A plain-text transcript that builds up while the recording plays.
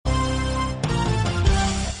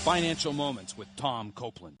Financial Moments with Tom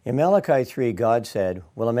Copeland. In Malachi 3, God said,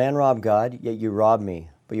 "Will a man rob God? Yet you rob me.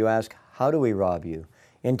 But you ask, how do we rob you?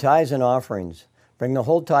 In tithes and offerings. Bring the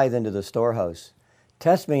whole tithe into the storehouse.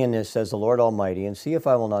 Test me in this, says the Lord Almighty, and see if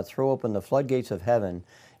I will not throw open the floodgates of heaven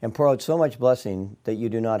and pour out so much blessing that you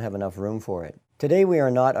do not have enough room for it." Today we are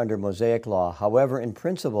not under Mosaic law. However, in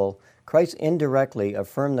principle, Christ indirectly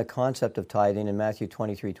affirmed the concept of tithing in Matthew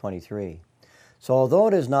 23:23. So although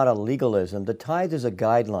it is not a legalism, the tithe is a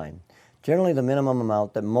guideline, generally the minimum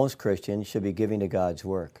amount that most Christians should be giving to God's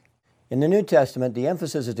work. In the New Testament, the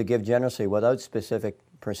emphasis is to give generously without specific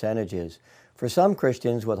percentages. For some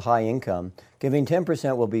Christians with high income, giving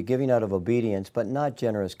 10% will be giving out of obedience, but not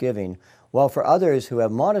generous giving, while for others who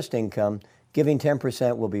have modest income, giving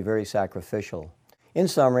 10% will be very sacrificial. In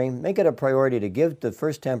summary, make it a priority to give the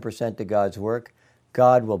first 10% to God's work.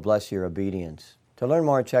 God will bless your obedience. To learn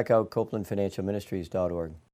more, check out CopelandFinancialMinistries.org.